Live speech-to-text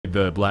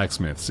the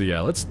blacksmith. So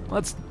yeah, let's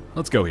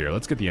go here.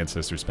 Let's get the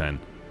Ancestor's Pen.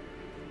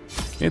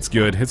 It's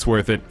good. It's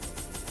worth it.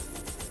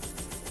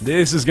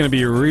 This is gonna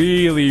be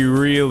really,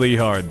 really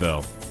hard,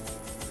 though.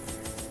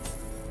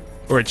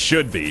 Or it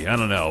should be. I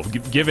don't know.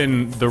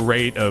 Given the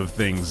rate of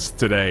things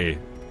today,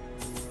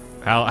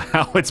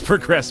 how it's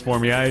progressed for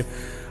me, I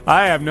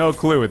have no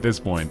clue at this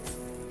point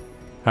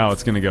how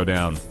it's gonna go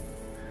down.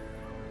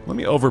 Let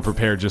me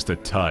over-prepare just a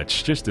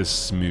touch, just a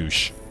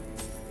smoosh.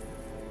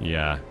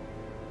 Yeah.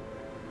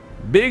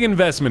 Big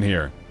investment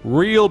here.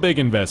 Real big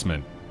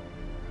investment.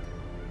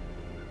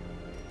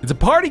 It's a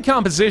party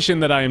composition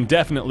that I am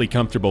definitely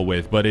comfortable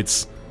with, but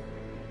it's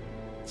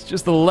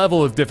just the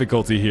level of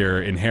difficulty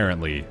here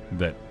inherently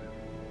that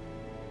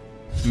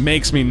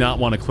makes me not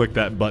want to click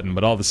that button,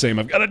 but all the same,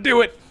 I've got to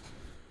do it!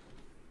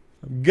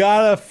 I've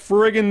gotta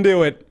friggin'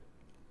 do it!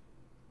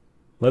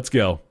 Let's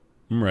go.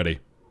 I'm ready.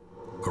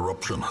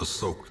 Corruption has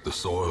soaked the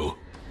soil,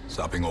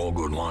 sapping all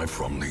good life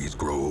from these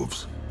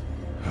groves.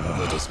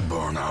 Let us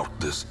burn out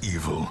this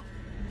evil.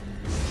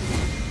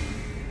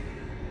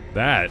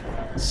 That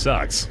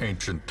sucks.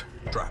 Ancient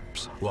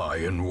traps lie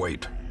in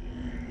wait,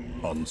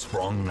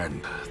 unsprung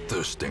and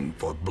thirsting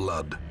for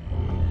blood.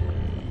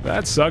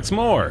 That sucks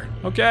more.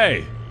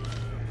 Okay.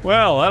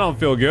 Well, I don't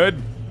feel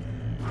good.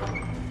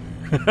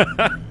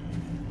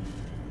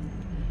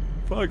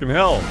 Fucking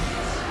hell.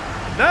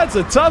 That's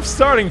a tough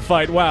starting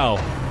fight, wow.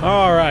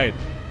 Alright.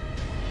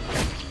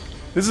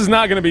 This is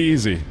not gonna be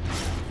easy.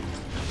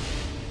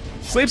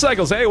 Sleep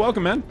Cycles, hey,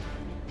 welcome, man.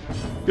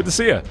 Good to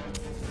see ya.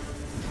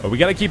 Oh, we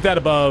gotta keep that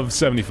above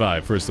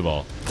 75, first of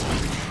all.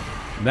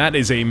 That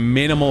is a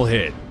minimal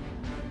hit.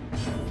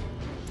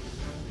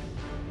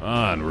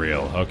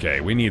 Unreal.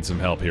 Okay, we need some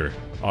help here.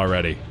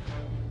 Already.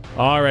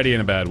 Already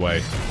in a bad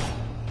way.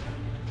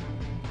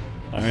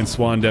 Iron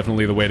Swan,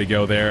 definitely the way to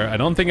go there. I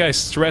don't think I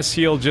stress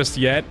heal just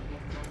yet.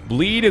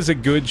 Bleed is a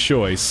good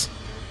choice.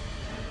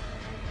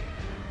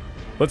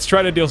 Let's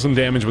try to deal some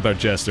damage with our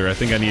Jester. I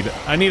think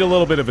I need a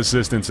little bit of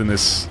assistance in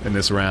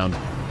this round.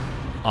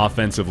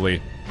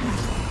 Offensively.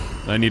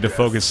 I need to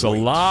focus a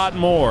lot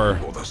more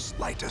for the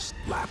slightest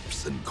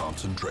lapse in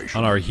concentration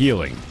on our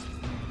healing.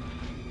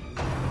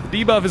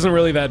 The debuff isn't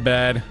really that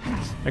bad.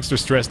 Extra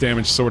stress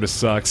damage sorta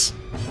sucks.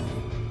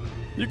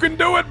 You can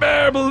do it,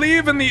 Baer!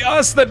 Believe in the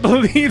us that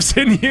believes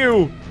in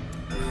you!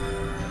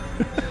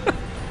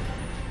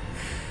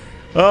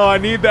 Oh, I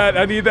need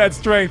that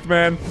strength,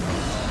 man.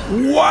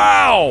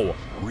 Wow!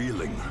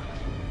 Reeling,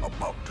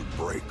 about to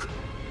break.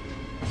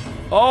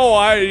 Oh,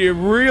 I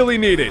really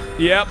need it.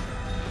 Yep.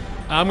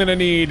 I'm gonna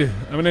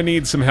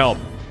need some help.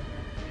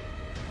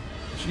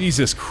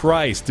 Jesus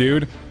Christ,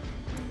 dude.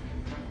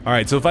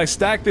 Alright, so if I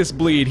stack this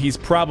bleed, he's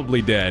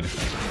probably dead.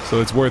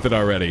 So it's worth it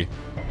already.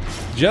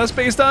 Just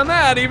based on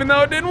that, even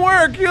though it didn't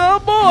work. Oh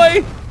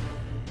boy!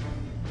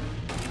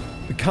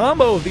 The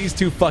combo of these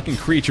two fucking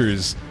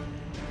creatures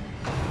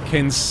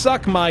can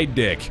suck my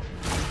dick.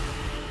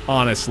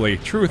 Honestly,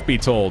 truth be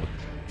told.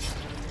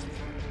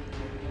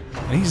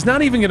 And he's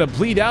not even gonna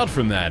bleed out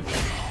from that.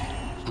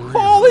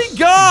 Holy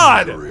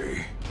God!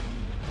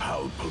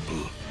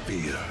 Palpable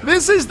fear.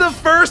 This is the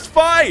first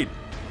fight!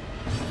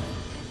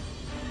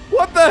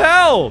 What the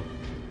hell?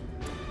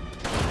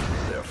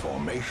 Their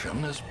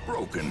formation is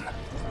broken.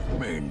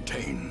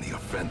 Maintain the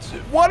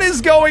offensive. What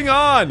is going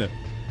on?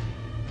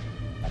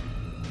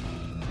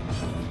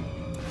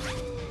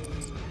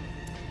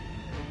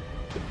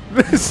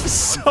 This is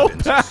so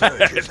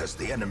bad. As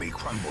the enemy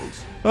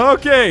crumbles.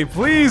 Okay,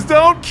 please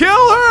don't kill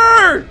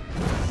her!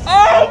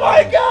 Oh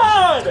my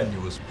God!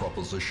 Continuous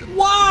proposition.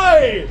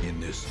 Why? In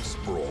this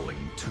sprawling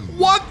tomb.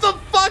 What the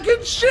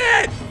fucking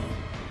shit?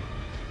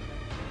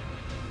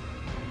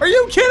 Are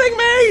you kidding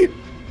me?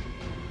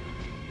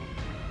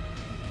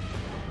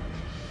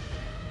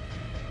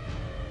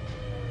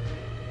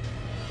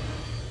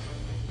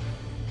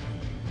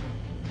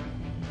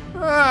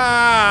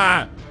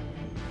 Ah!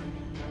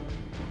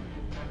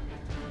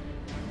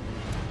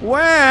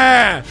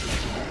 Where?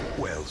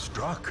 Well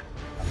struck.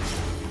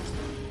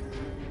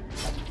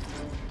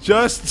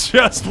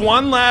 Just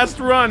one last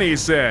run, he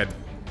said.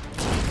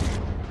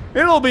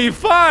 It'll be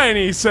fine,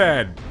 he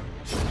said.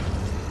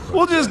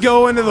 We'll just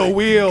go into the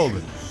Weald.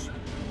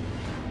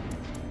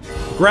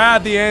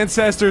 Grab the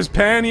Ancestor's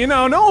Pen, you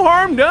know, no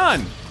harm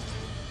done.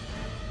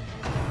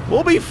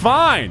 We'll be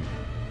fine.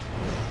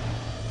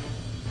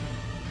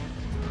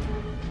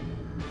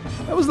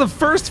 That was the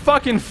first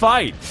fucking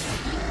fight.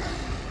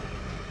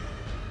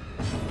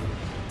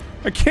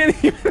 I can't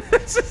even.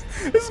 This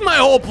is my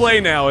whole play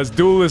now as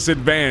Duelist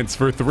Advance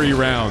for 3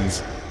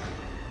 rounds.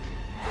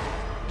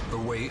 The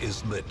way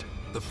is lit.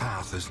 The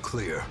path is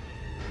clear.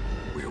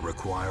 We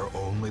require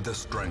only the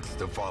strength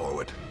to follow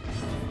it.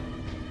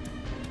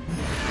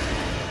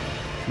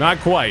 Not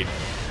quite.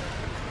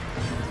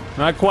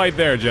 Not quite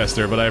there,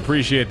 Jester, but I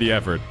appreciate the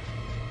effort.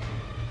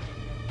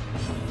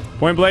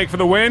 Point blank for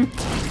the win.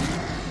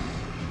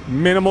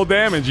 Minimal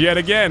damage yet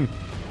again.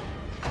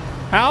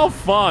 How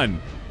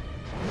fun.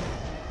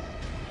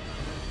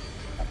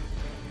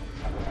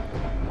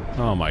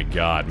 Oh my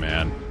God,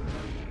 man.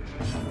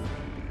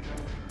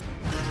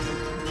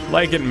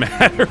 Like it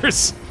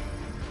matters.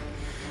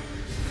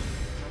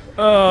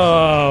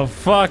 Oh,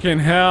 fucking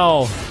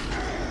hell.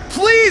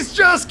 Please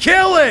just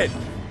kill it!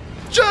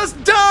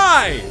 Just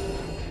die!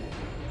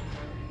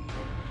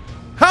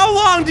 How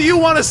long do you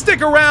want to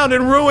stick around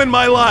and ruin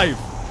my life?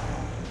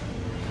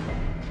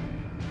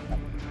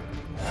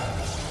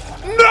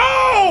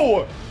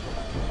 No!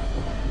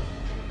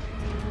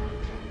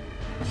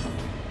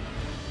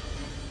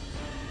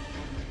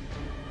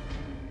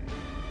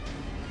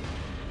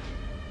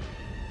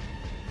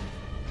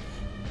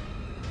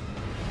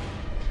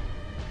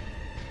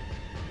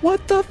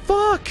 What the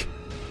fuck?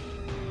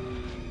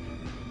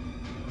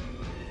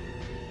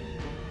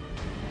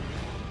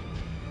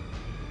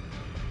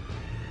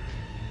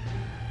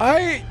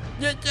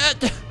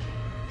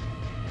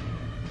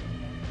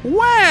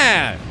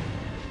 Wah!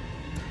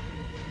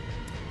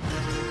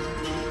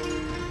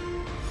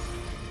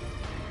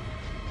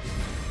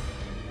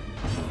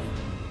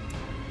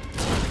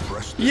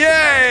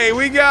 Yay,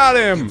 we got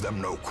him! Give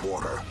them no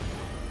quarter.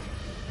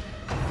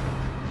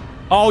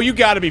 Oh, you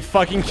gotta be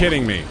fucking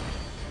kidding me.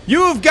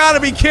 You've gotta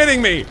be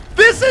kidding me!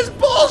 This is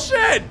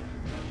bullshit!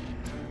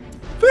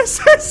 This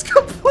is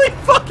complete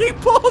fucking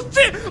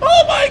bullshit!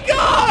 Oh my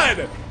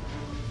god!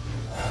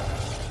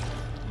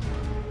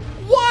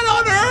 What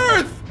on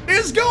earth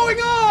is going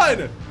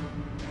on?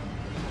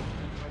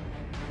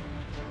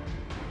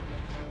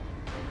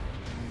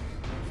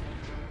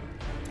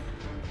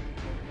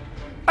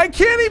 I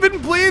can't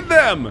even bleed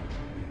them!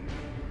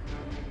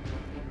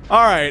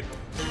 Alright.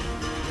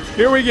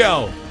 Here we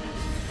go.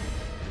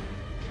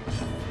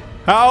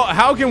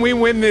 How can we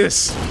win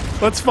this?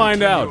 Let's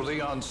find out.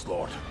 The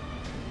onslaught.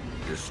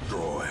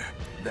 Destroy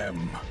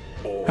them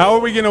all. How are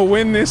we gonna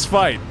win this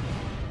fight?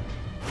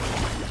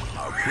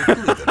 How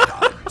quickly the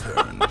tide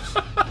turns.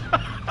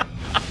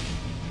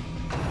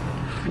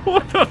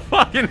 What the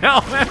fucking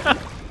hell, man?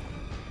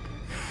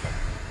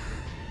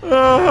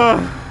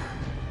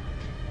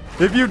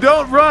 If you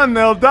don't run,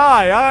 they'll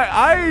die.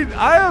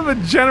 I have a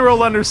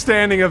general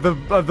understanding of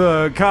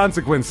the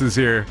consequences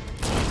here.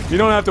 You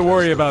don't have to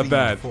worry about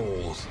that.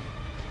 Falls,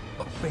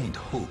 a faint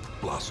hope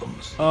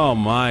blossoms. Oh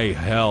my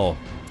hell.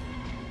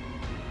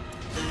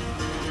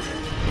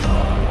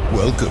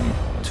 Welcome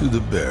to the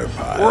bear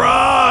pile.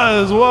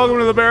 Roz, welcome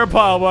to the bear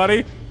pile,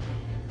 buddy.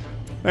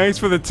 Thanks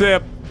for the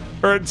tip.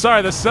 Or,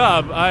 sorry, the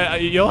sub.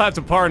 You'll have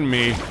to pardon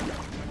me.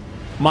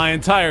 My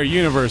entire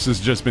universe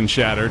has just been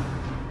shattered.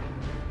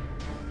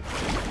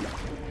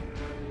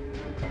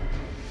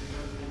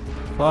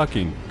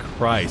 Fucking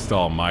Christ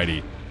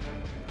almighty.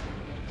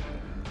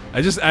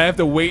 I have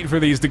to wait for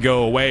these to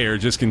go away or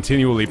just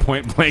continually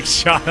point blank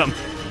shot them.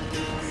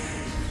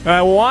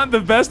 I want the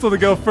Vestal to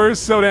go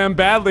first so damn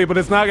badly, but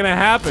it's not gonna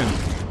happen.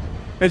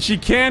 And she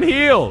can't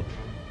heal.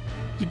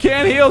 She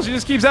can't heal, she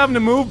just keeps having to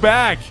move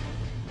back.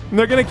 And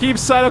they're gonna keep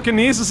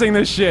cytokinesising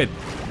this shit.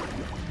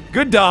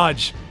 Good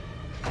dodge.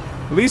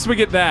 At least we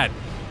get that.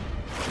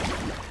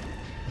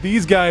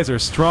 These guys are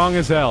strong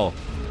as hell.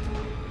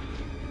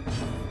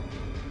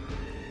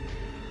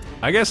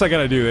 I guess I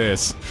gotta do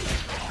this.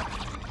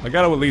 I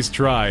gotta at least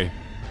try.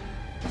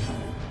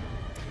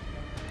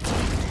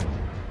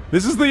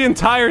 This is the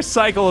entire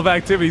cycle of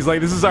activities, like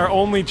this is our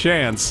only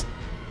chance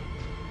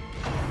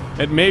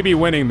at maybe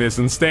winning this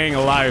and staying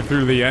alive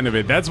through the end of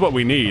it. That's what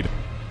we need.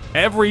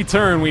 Every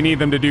turn we need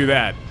them to do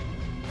that.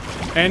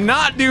 And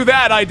not do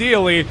that,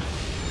 ideally.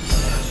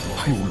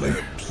 Truly,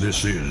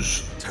 this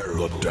is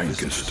the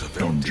dankest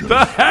dungeon.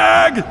 The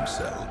hag!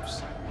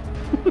 Themselves.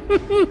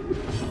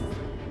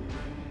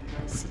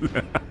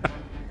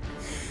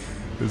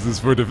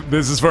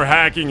 This is for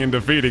hacking and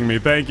defeating me.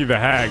 Thank you, the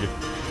hag,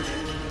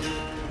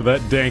 for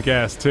that dank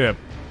ass tip.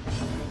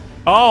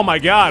 Oh my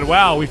god!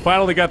 Wow, we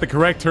finally got the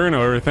correct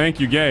turnover. Thank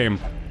you, game.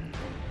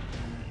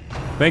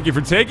 Thank you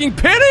for taking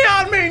pity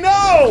on me.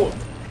 No,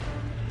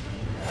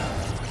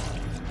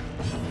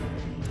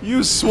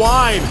 you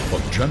swine!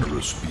 A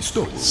generous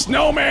bestowal.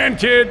 Snowman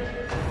kid.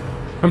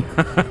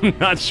 I'm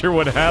not sure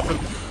what happened.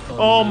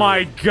 Oh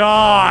my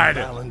god!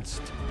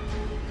 Balanced.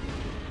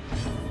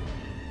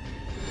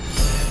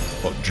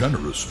 A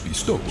generous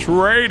bestowal.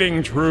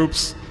 Trading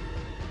troops.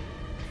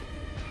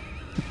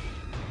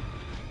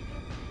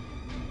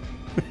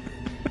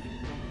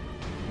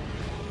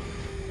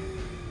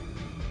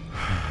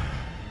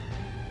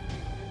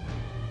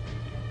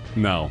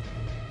 No.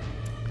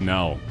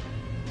 No.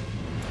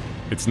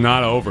 It's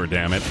not over,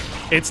 damn it.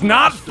 It's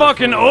not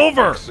fucking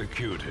over!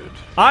 Executed.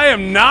 I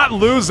am not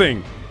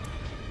losing!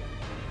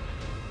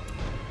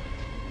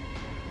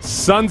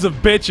 Sons of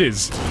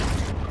bitches.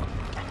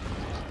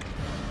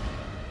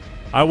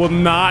 I will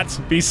not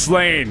be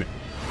slain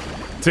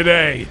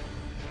today.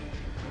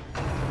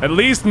 At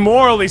least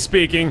morally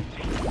speaking.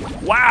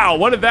 Wow,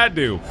 what did that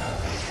do?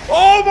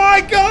 Oh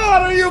my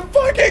god, are you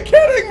fucking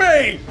kidding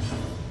me?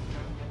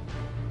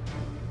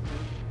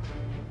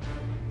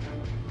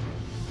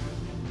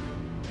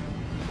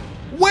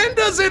 When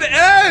does it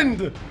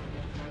end?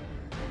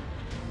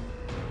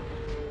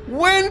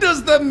 When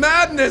does the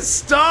madness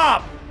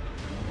stop?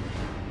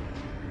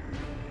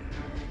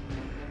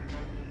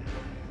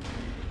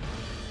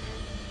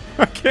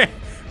 I can't.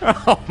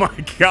 Oh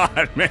my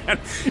god, man.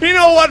 You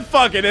know what?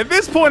 Fuck it. At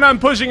this point, I'm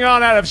pushing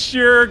on out of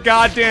sheer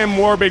goddamn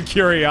morbid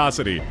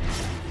curiosity.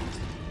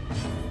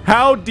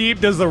 How deep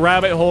does the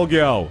rabbit hole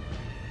go?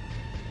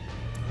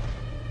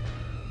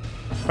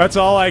 That's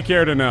all I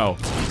care to know.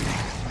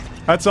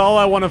 That's all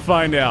I want to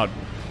find out.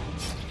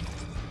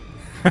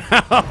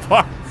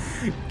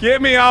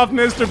 Get me off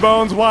Mr.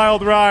 Bones'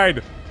 wild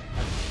ride.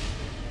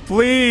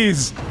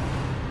 Please.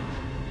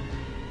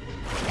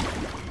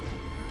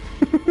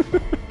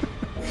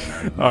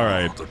 All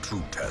right.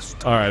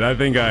 All right. I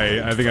think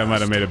I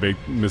might have made a big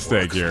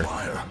mistake here.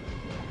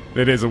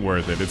 It isn't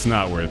worth it. It's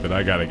not worth it.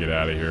 I gotta get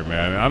out of here,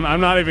 man.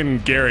 I'm not even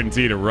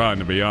guaranteed to run,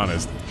 to be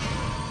honest.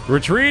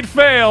 Retreat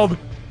failed.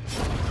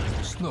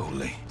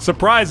 Slowly.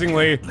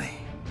 Surprisingly.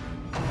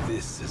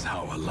 This is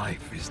how a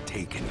life is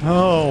taken.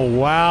 Oh,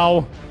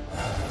 wow.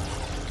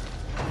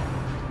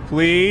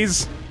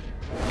 Please.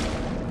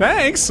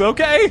 Thanks.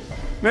 Okay.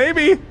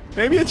 Maybe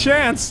a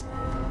chance.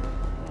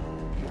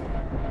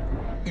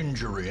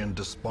 Injury and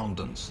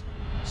despondence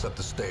set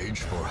the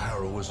stage for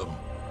heroism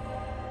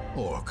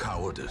or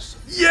cowardice.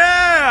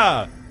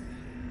 Yeah!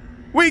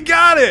 We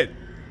got it!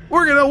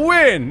 We're gonna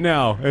win!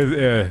 No.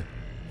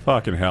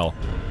 Fucking hell.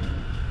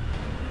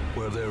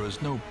 Where there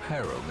is no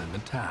peril in the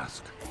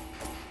task,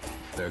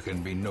 there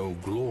can be no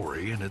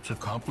glory in its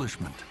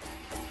accomplishment.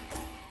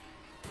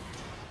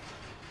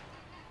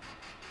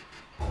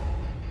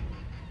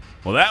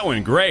 Well, that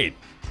went great.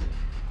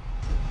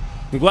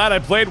 I'm glad I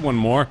played one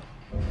more.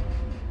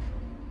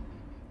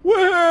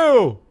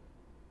 Woohoo!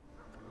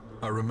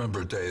 I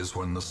remember days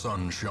when the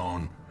sun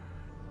shone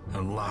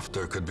and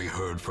laughter could be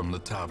heard from the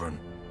tavern.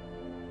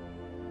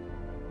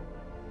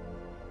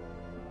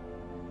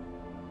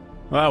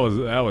 That was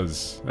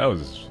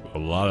a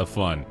lot of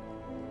fun.